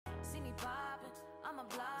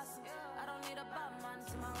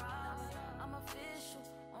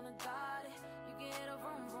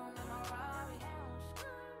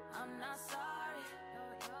not sorry.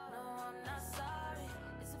 No, I'm not sorry.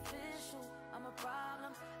 It's official. I'm a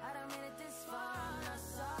problem. I done made it this far. I'm not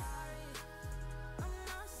sorry. I'm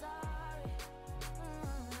not sorry.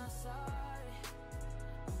 I'm not sorry.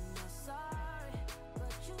 I'm not sorry.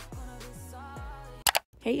 But you gonna be sorry.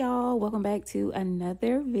 Hey y'all, welcome back to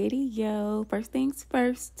another video. First things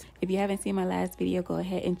first, if you haven't seen my last video, go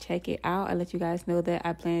ahead and check it out. I'll let you guys know that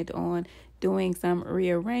I planned on doing some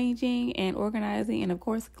rearranging and organizing and of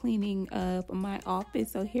course cleaning up my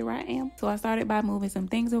office. So here I am. So I started by moving some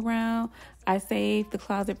things around. I saved the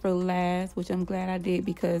closet for last, which I'm glad I did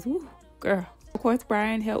because woo, girl. Of course,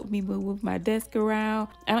 Brian helped me move my desk around.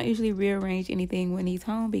 I don't usually rearrange anything when he's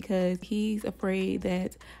home because he's afraid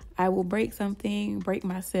that I will break something, break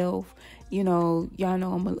myself. You know, y'all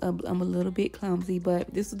know I'm a little bit clumsy,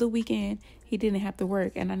 but this was the weekend. He didn't have to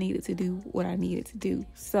work and I needed to do what I needed to do.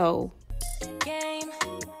 So Game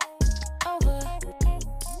over.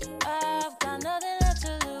 I've got nothing left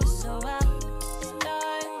to lose, so I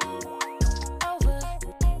start over.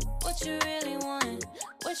 What you really want?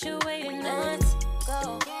 What you waiting on? Let's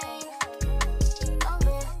go.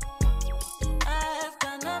 I've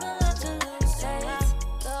got nothing left to lose, so let's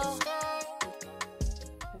go.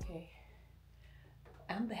 okay,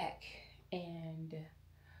 I'm back and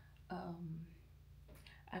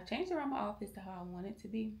I've changed around my office to how I want it to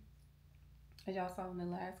be. As y'all saw in the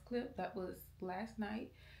last clip, that was last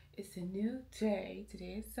night. It's a new day.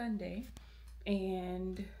 Today is Sunday.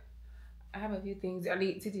 And I have a few things I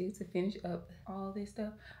need to do to finish up all this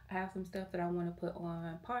stuff. I have some stuff that I want to put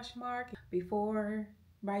on Poshmark. Before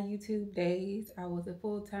my YouTube days, I was a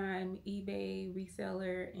full-time eBay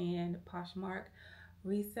reseller and Poshmark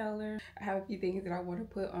reseller. I have a few things that I want to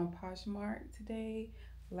put on Poshmark today,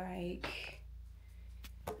 like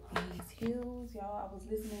these heels, y'all. I was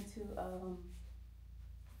listening to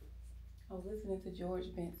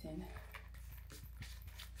George Benson.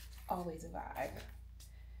 Always a vibe.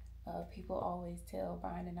 People always tell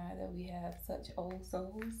Brian and I that we have such old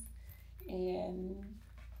souls, and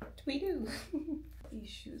we do. These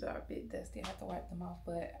shoes are a bit dusty. I have to wipe them off,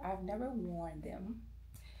 but I've never worn them.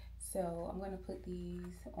 So I'm gonna put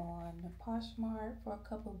these on Poshmark for a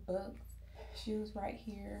couple bucks. Shoes right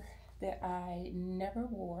here that I never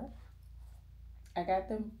wore. I got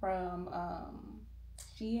them from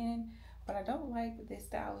Shein, but I don't like this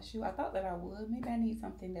style of shoe. I thought that I would. Maybe I need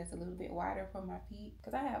something that's a little bit wider for my feet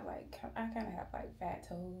because I kind of have like fat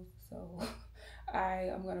toes. So I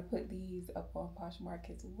am gonna put these up on Poshmark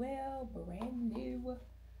as well, brand new.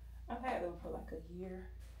 I've had them for like a year.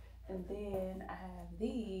 And then I have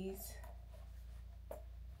these.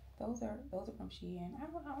 Those are from Shein. I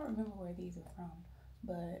don't remember where these are from,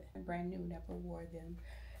 but brand new. Never wore them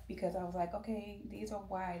because I was like, okay, these are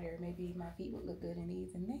wider. Maybe my feet would look good in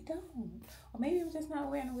these, and they don't. Or maybe I'm just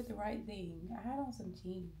not wearing them with the right thing. I had on some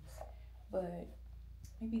jeans, but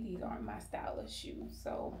maybe these aren't my style of shoes.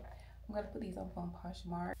 So I'm gonna put these up on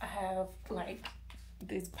Poshmark. I have like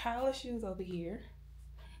this pile of shoes over here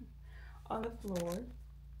on the floor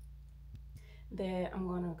that I'm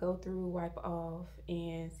gonna go through, wipe off,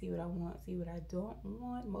 and see what I want, see what I don't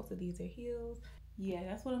want. Most of these are heels. Yeah,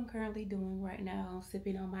 that's what I'm currently doing right now,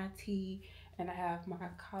 sipping on my tea, and I have my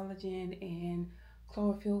collagen and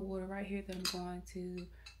chlorophyll water right here that I'm going to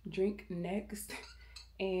drink next.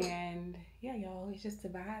 And yeah, y'all, it's just a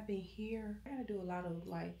vibe in here. I gotta do a lot of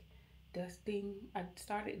like dusting. I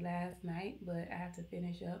started last night, but I have to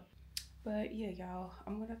finish up. But yeah, y'all,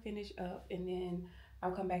 I'm gonna finish up and then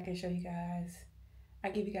I'll come back and show you guys. I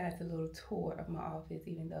give you guys a little tour of my office,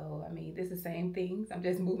 even though, I mean, it's the same things. I'm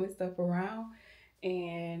just moving stuff around.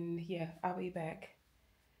 And yeah, I'll be back.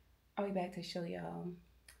 I'll be back to show y'all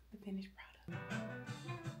the finished product.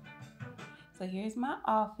 So here's my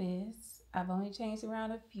office. I've only changed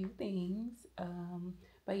around a few things.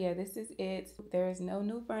 But yeah, this is it. There's no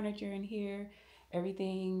new furniture in here.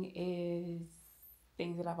 Everything is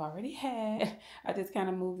things that I've already had. I just kind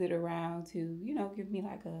of moved it around to, you know, give me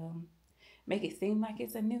like a, make it seem like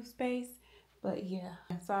it's a new space. But yeah,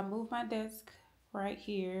 so I moved my desk right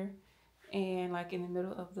here and like in the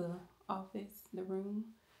middle of the office, the room.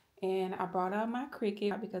 And I brought out my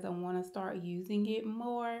Cricut because I want to start using it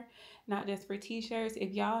more, not just for t-shirts.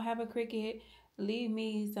 If y'all have a Cricut, leave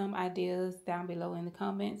me some ideas down below in the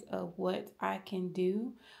comments of what I can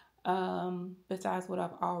do besides what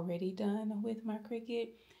I've already done with my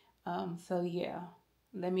Cricut. So yeah,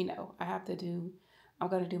 let me know. I'm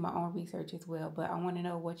gonna do my own research as well, but I want to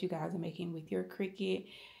know what you guys are making with your Cricut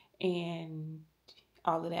and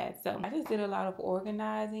all of that. So I just did a lot of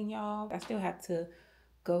organizing, y'all. I still have to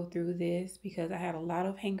go through this because I had a lot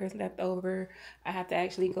of hangers left over. I have to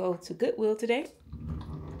actually go to Goodwill today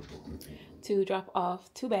to drop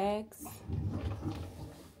off 2 bags.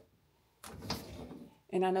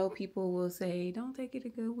 And I know people will say, don't take it to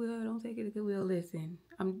Goodwill, don't take it to Goodwill. Listen,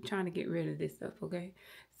 I'm trying to get rid of this stuff, okay?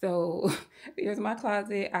 So here's my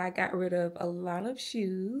closet. I got rid of a lot of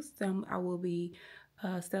shoes. Some I will be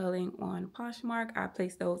selling on Poshmark. I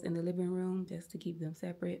placed those in the living room just to keep them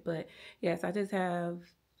separate. But yes, I just have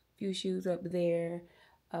a few shoes up there,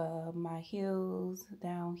 my heels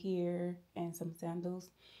down here, and some sandals.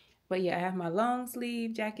 But yeah, I have my long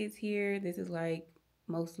sleeve jackets here. This is like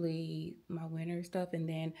mostly my winter stuff, and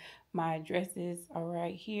then my dresses are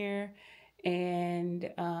right here. And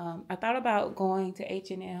I thought about going to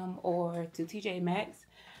H&M or to TJ Maxx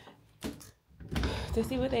to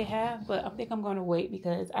see what they have, but I think I'm going to wait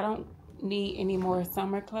because I don't need any more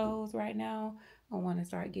summer clothes right now. I want to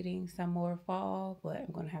start getting some more fall, but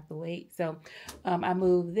I'm going to have to wait. So I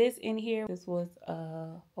moved this in here. This was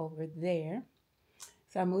over there.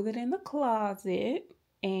 So I moved it in the closet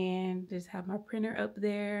and just have my printer up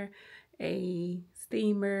there, a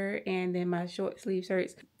steamer, and then my short sleeve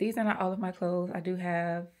shirts. These are not all of my clothes. I do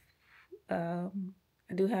have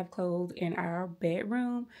clothes in our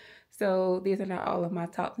bedroom. So these are not all of my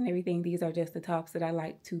tops and everything. These are just the tops that I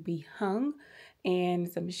like to be hung,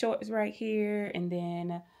 and some shorts right here, and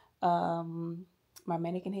then my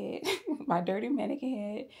mannequin head, my dirty mannequin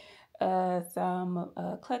head. Some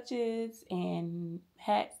clutches and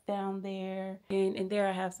hats down there, and there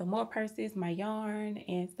I have some more purses, my yarn,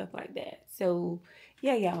 and stuff like that. So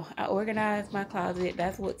yeah, y'all, I organized my closet.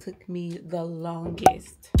 That's what took me the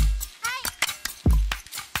longest.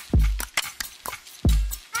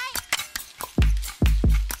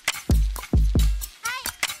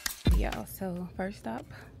 Y'all, so first stop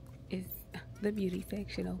is the beauty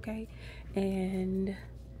section, okay? And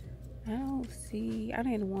I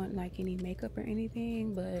didn't want like any makeup or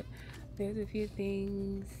anything, but there's a few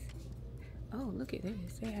things. Oh, look at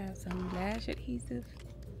this. They have some lash adhesive.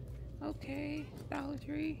 Okay, Dollar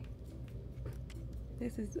Tree.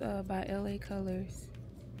 This is by LA Colors.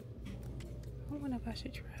 I wonder if I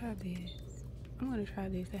should try this. I'm gonna try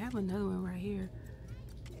this. They have another one right here.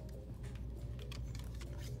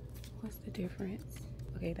 What's the difference?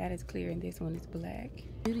 Okay, that is clear and this one is black.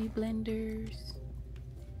 Beauty blenders.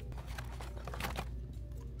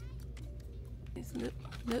 This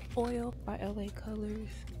lip oil by LA Colors.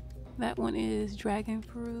 That one is dragon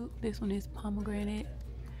fruit. This one is pomegranate.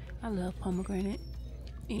 I love pomegranate.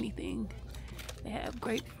 Anything. They have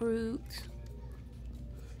grapefruit.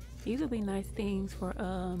 These would be nice things for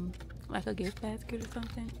like a gift basket or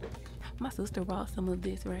something. My sister bought some of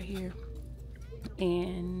this right here,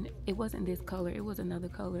 and it wasn't this color, it was another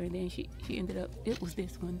color, and then she ended up, it was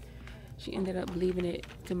this one. She ended up leaving it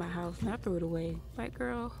to my house and I threw it away. Like,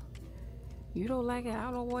 girl, you don't like it,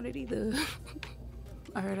 I don't want it either.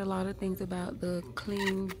 I heard a lot of things about the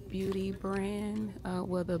Clean Beauty brand,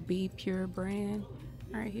 well, the Be Pure brand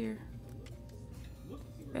right here.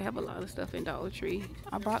 They have a lot of stuff in Dollar Tree.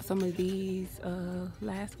 I bought some of these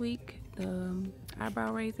last week. The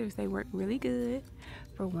eyebrow razors, they work really good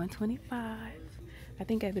for $1.25. I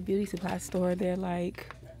think at the beauty supply store they're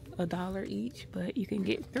like $1 each, but you can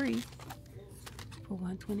get 3 for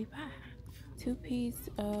 $1.25. 2-piece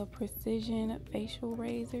precision facial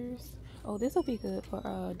razors. Oh, this will be good for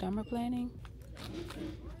dermaplaning.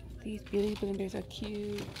 These beauty blenders are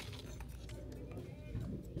cute.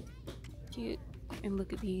 Cute. And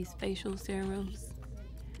look at these facial serums.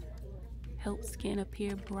 Help skin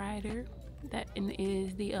appear brighter. That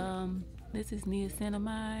is the this is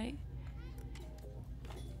niacinamide,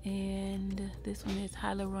 and this one is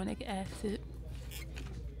hyaluronic acid.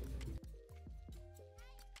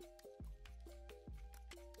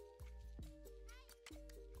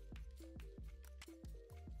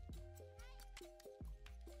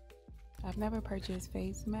 I've never purchased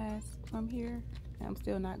face masks from here. I'm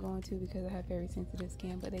still not going to because I have very sensitive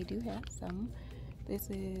skin, but they do have some. This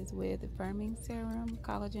is with firming serum,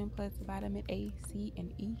 collagen plus vitamin A, C,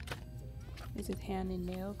 and E. This is hand and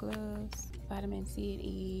nail gloves, vitamin C and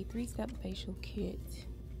E, 3-step facial kit.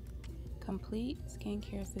 Complete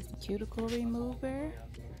skincare system, cuticle remover.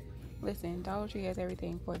 Listen, Dollar Tree has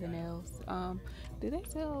everything for the nails. Do they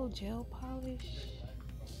sell gel polish?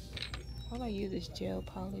 All I use is gel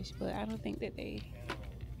polish, but I don't think that they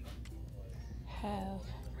have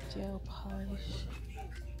gel polish.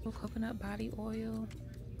 Coconut body oil,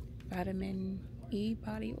 vitamin E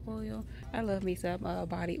body oil. I love me some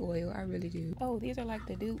body oil, I really do. Oh, these are like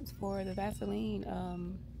the dupes for the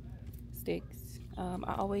Vaseline sticks.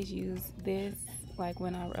 I always use this like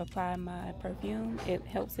when I apply my perfume. It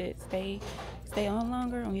helps it stay on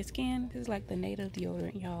longer on your skin. This is like the native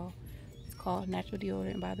deodorant, y'all. It's called Natural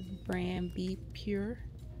Deodorant by the brand Be Pure.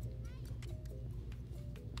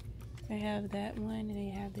 They have that one, and they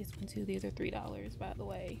have this one too. These are $3, by the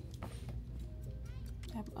way.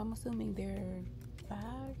 I'm assuming they're 5.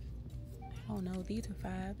 I don't know. These are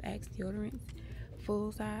 5 Axe deodorants,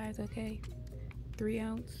 full size. Okay, 3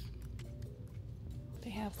 ounce. They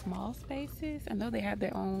have small spaces. I know they have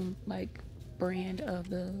their own like brand of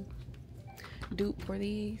the dupe for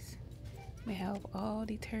these. They have all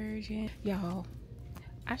detergent. Y'all,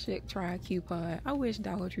 I should try a coupon. I wish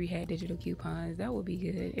Dollar Tree had digital coupons. That would be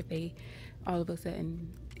good if they all of a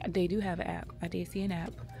sudden, they do have an app. I did see an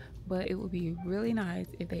app, but it would be really nice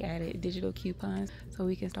if they added digital coupons so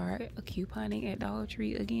we can start couponing at Dollar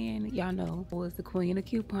Tree again. Y'all know I was the queen of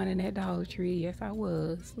couponing at Dollar Tree. Yes, I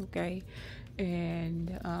was. Okay.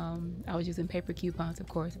 And I was using paper coupons, of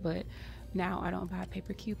course, but now I don't buy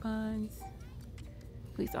paper coupons.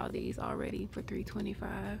 We saw these already for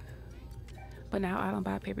 $3.25. But now I don't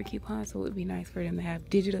buy paper coupons, so it would be nice for them to have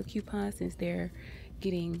digital coupons since they're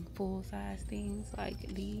getting full-size things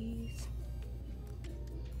like these.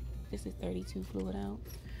 This is 32 fluid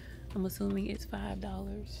ounce. I'm assuming it's $5.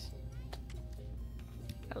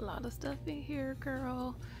 Got a lot of stuff in here,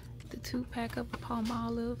 girl. The 2-pack of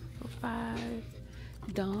Palmolive for $5.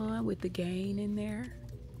 Dawn with the Gain in there.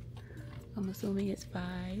 I'm assuming it's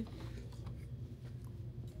 $5.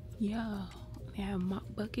 Yeah. They have mop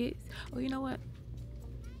buckets. Oh, you know what?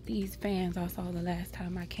 These fans I saw the last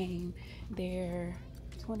time I came, they're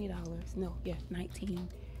 $20. No, yeah, $19.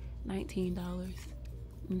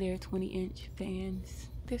 And they're 20-inch fans.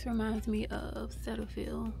 This reminds me of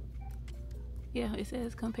Cetaphil. Yeah, it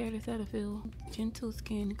says compared to Cetaphil. Gentle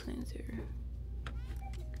skin cleanser.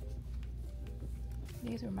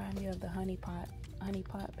 These remind me of the honey pot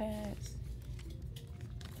pads.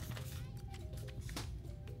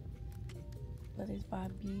 But it's by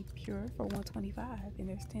Be Pure for $125, and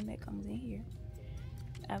there's 10 that comes in here.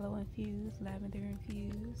 Aloe infused, lavender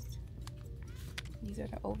infused. These are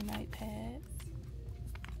the overnight pads.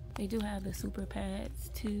 They do have the super pads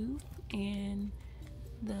too, and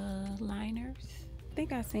the liners. I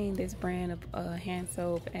think I've seen this brand of hand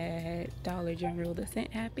soap at Dollar General, the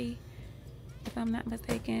Scent Happy, if I'm not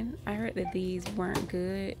mistaken. I heard that these weren't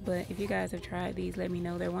good, but if you guys have tried these, let me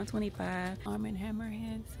know. They're $125. Arm & Hammer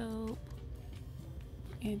hand soap.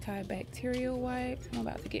 Antibacterial wipes. I'm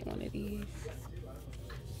about to get one of these.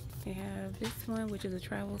 They have this one, which is a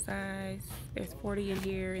travel size. There's 40 in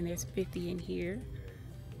here and there's 50 in here.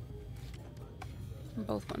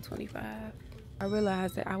 Both $125. I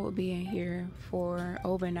realized that I would be in here for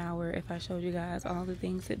over an hour if I showed you guys all the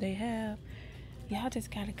things that they have. Y'all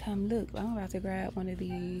just gotta come look. I'm about to grab one of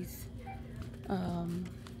these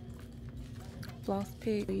floss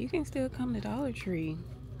picks. You can still come to Dollar Tree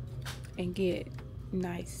and get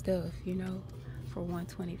nice stuff, you know, for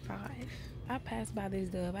 $125. I passed by this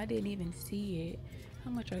Dove. I didn't even see it.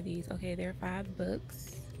 How much are these? Okay, they're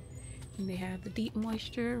 $5. And they have the Deep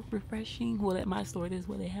Moisture Refreshing. Well, at my store, this is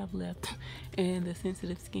what they have left. And the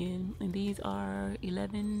Sensitive Skin. And these are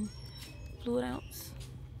 11 fluid ounce.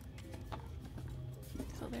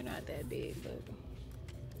 So they're not that big, but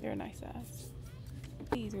they're a nice size.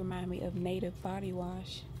 These remind me of Native Body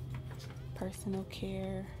Wash. Personal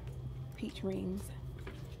Care Peach Rings.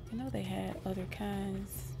 I know they had other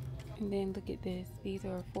kinds. And then look at this. These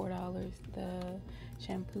are $4. The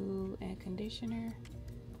shampoo and conditioner.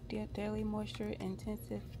 Daily Moisture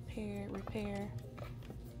Intensive Repair.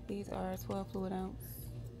 These are 12 fluid ounce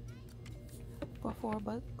for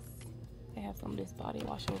 $4. They have some of this body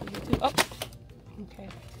wash over here too. Oh, okay.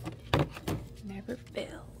 Never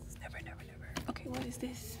fails. Never. Okay, what is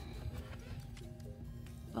this?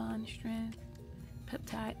 Bond Strength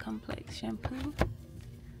Peptide Complex Shampoo.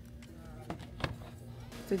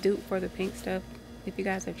 It's a dupe for the pink stuff. If you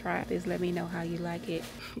guys have tried this, let me know how you like it.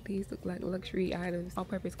 These look like luxury items.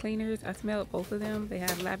 All-purpose cleaners. I smelled both of them. They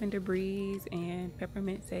have Lavender Breeze and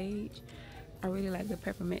Peppermint Sage. I really like the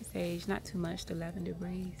Peppermint Sage. Not too much the Lavender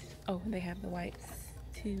Breeze. Oh, and they have the wipes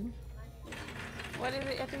too. What is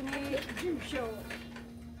it that you need? Too short.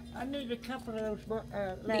 I need a couple of those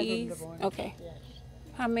lavender ones. Okay. Yes.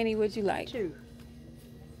 How many would you like? 2.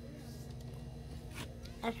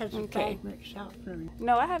 That has a fabric softener.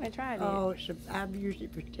 No, I haven't tried it. Oh, I've used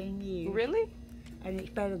it for 10 years. Really? And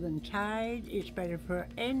it's better than Tide. It's better for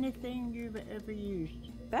anything you've ever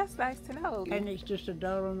used. That's nice to know. And it's just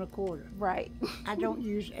 $1.25. Right. I don't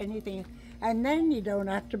use anything. And then you don't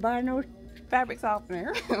have to buy no fabric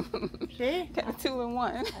softener. See? Got a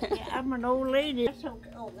 2-in-1. I'm an old lady. That's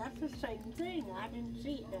okay. Oh, that's the same thing. I didn't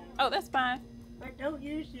see it down. Oh, that's fine. But don't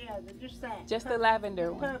use the other, just that. Just the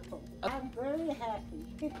lavender one. Purple. I'm very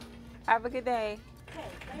happy. Have a good day.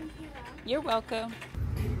 You're welcome.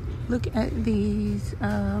 Look at these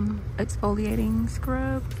exfoliating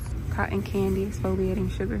scrubs. Cotton candy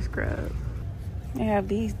exfoliating sugar scrub. They have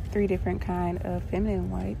these 3 different kind of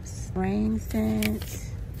feminine wipes. Rain scent,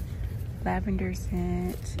 lavender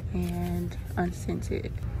scent, and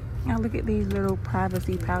unscented. Now look at these little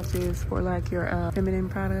privacy pouches for like your feminine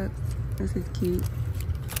products. This is cute.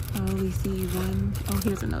 I only see one. Oh,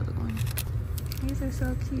 here's another one. These are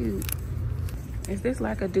so cute. Is this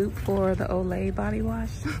like a dupe for the Olay body wash?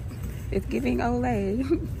 It's giving Olay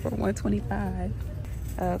for $125.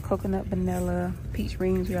 Coconut vanilla, peach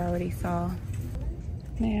rings we already saw.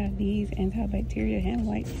 They have these antibacterial hand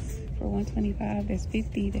wipes for $125. There's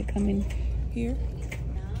 50 that come in here.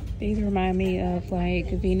 These remind me of like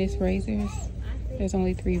Venus razors. There's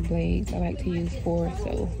only 3 blades. I like to use 4,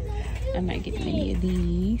 so I'm not getting any of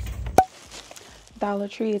these. Dollar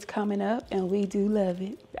Tree is coming up and we do love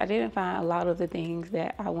it. I didn't find a lot of the things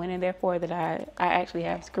that I went in there for that I actually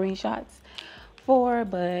have screenshots for,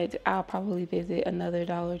 but I'll probably visit another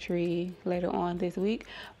Dollar Tree later on this week.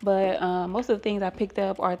 But most of the things I picked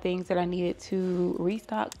up are things that I needed to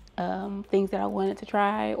restock, things that I wanted to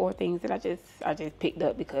try, or things that I just picked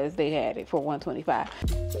up because they had it for $125.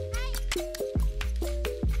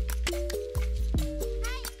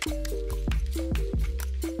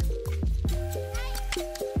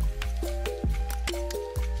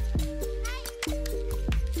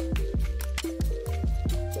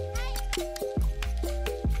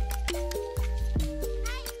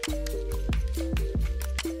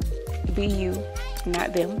 Be you,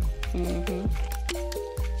 not them.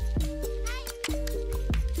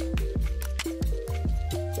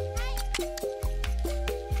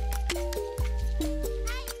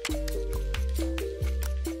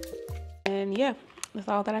 And yeah, that's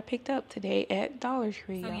all that I picked up today at Dollar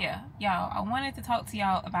Tree. So yeah, y'all, I wanted to talk to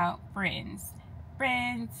y'all about friends.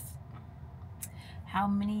 Friends. How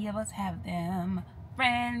many of us have them?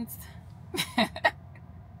 Friends.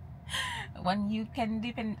 One you can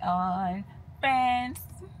depend on. Friends.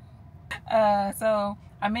 So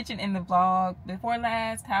I mentioned in the vlog before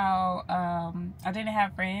last how I didn't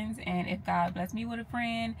have friends, and if God blessed me with a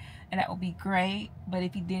friend, and that would be great, but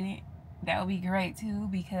if he didn't, that would be great too,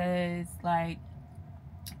 because like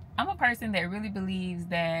I'm a person that really believes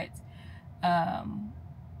that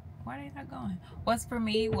why are they not going? What's for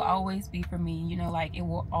me will always be for me, you know, like it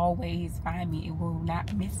will always find me. It will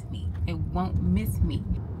not miss me. It won't miss me.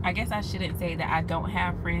 I guess I shouldn't say that I don't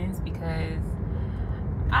have friends, because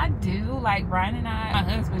I do. Like Brian and I, my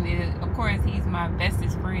husband is, of course, he's my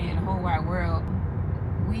bestest friend in the whole wide world.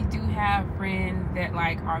 We do have friends that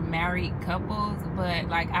like are married couples, but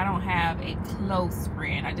like I don't have a close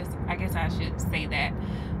friend. I guess I should say that.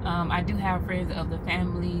 I do have friends of the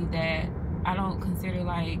family that I don't consider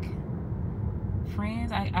like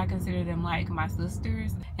friends. I consider them like my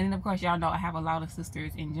sisters. And then of course y'all know I have a lot of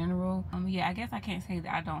sisters in general. Yeah, I guess I can't say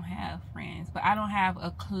that I don't have friends, but I don't have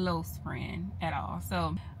a close friend at all.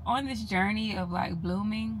 So on this journey of like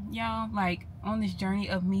blooming, y'all, like on this journey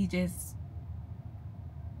of me just,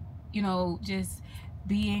 you know, just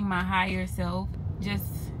being my higher self,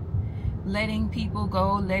 just letting people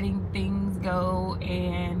go, letting things go,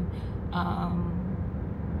 and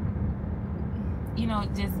you know,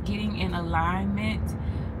 just getting in alignment,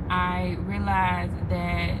 I realized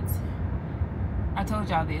that, I told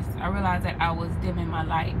y'all this, I realized that I was dimming my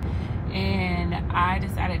light, and I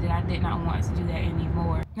decided that I did not want to do that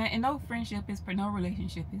anymore. Now, and no friendship is, no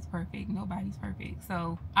relationship is perfect. Nobody's perfect.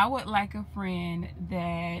 So I would like a friend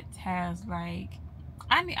that has like,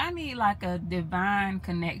 I need like a divine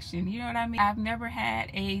connection. You know what I mean? I've never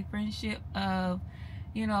had a friendship of,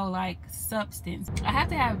 you know, like substance. I have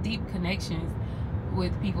to have deep connections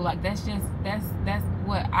with people. Like that's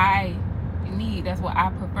what I need. That's what I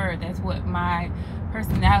prefer. That's what my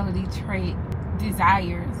personality trait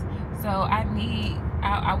desires. So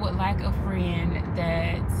I would like a friend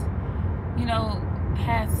that, you know,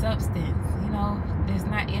 has substance, you know, that's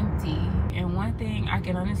not empty. And one thing I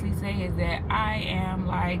can honestly say is that I am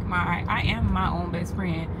my own best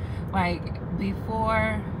friend. Like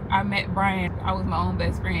before I met Brian, I was my own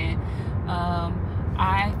best friend.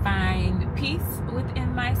 I find peace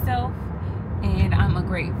within myself, and I'm a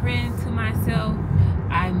great friend to myself.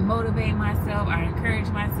 I motivate myself, I encourage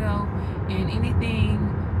myself, and anything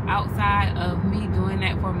outside of me doing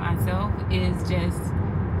that for myself is just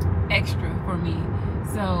extra for me.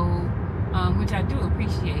 So which I do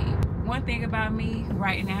appreciate. One thing about me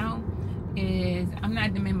right now is I'm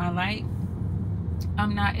not dimming my light.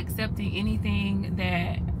 I'm not accepting anything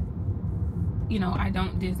that, you know, I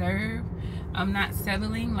don't deserve. I'm not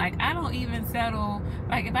settling. Like, I don't even settle.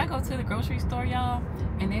 Like, if I go to the grocery store, y'all,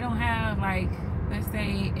 and they don't have, like, let's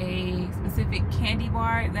say a specific candy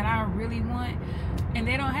bar that I really want, and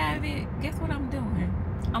they don't have it, guess what I'm doing?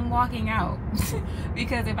 I'm walking out.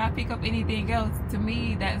 Because if I pick up anything else, to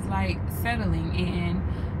me, that's like settling. And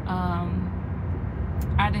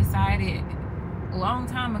I decided a long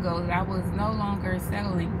time ago that I was no longer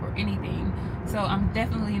settling for anything. So I'm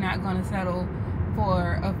definitely not going to settle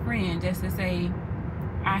for a friend just to say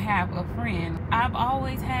I have a friend. I've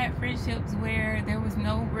always had friendships where there was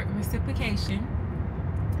no reciprocation.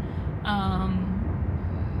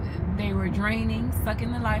 They were draining,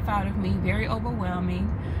 sucking the life out of me, very overwhelming.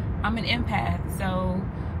 I'm an empath, so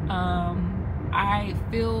I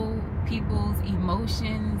feel people's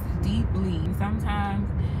emotions deeply. Sometimes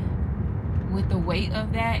with the weight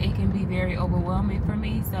of that, it can be very overwhelming for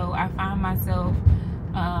me. So I find myself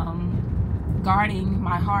guarding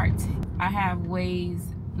my heart. I have ways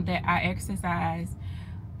that I exercise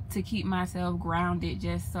to keep myself grounded,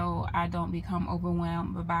 just so I don't become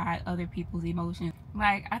overwhelmed by other people's emotions.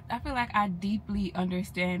 Like, I feel like I deeply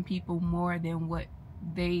understand people more than what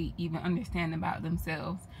they even understand about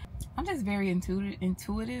themselves. I'm just very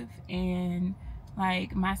intuitive, and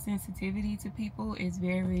like my sensitivity to people is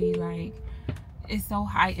very, like, it's so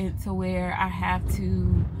heightened to where I have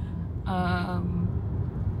to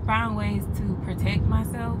find ways to protect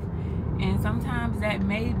myself. And sometimes that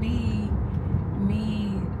may be me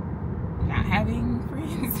not having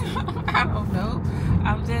friends. I don't know.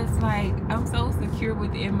 I'm just like, I'm so secure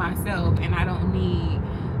within myself, and I don't need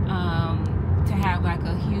to have like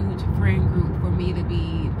a huge friend group for me to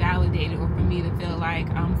be validated or for me to feel like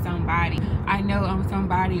I'm somebody. I know I'm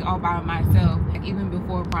somebody all by myself. Like, even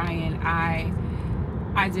before Brian, I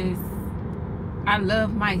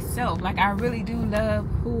love myself. Like, I really do love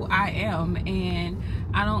who I am, and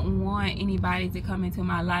I don't want anybody to come into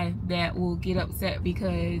my life that will get upset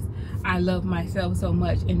because I love myself so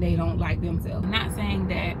much and they don't like themselves. I'm not saying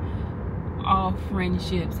that all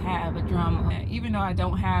friendships have a drama. Even though I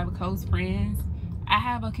don't have close friends, I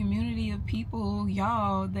have a community of people,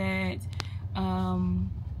 y'all, that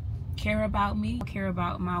care about me, care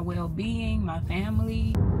about my well-being, my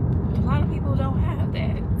family. A lot of people don't have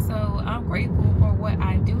that, so I'm grateful for what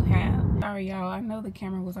I do have. Sorry, y'all, I know the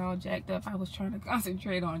camera was all jacked up. I was trying to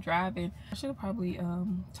concentrate on driving. I should have probably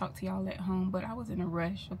talked to y'all at home, but I was in a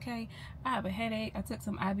rush. Okay, I have a headache. I took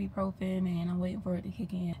some ibuprofen and I'm waiting for it to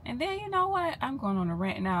kick in. And then, you know what, I'm going on a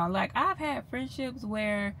rant now. Like, I've had friendships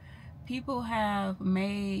where people have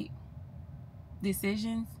made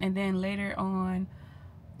decisions, and then later on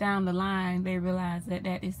down the line they realize that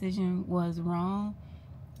that decision was wrong.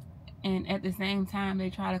 And at the same time, they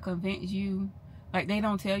try to convince you, like, they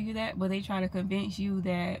don't tell you that, but they try to convince you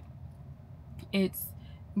that it's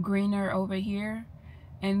greener over here.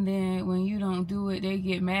 And then when you don't do it, they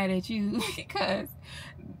get mad at you because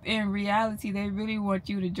in reality, they really want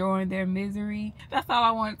you to join their misery. That's all I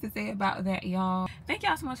wanted to say about that, y'all. Thank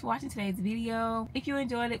y'all so much for watching today's video. If you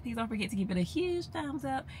enjoyed it, please don't forget to give it a huge thumbs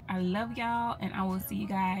up. I love y'all, and I will see you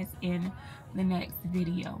guys in the next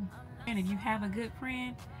video. And if you have a good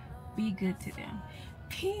friend, be good to them.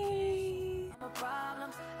 Peace.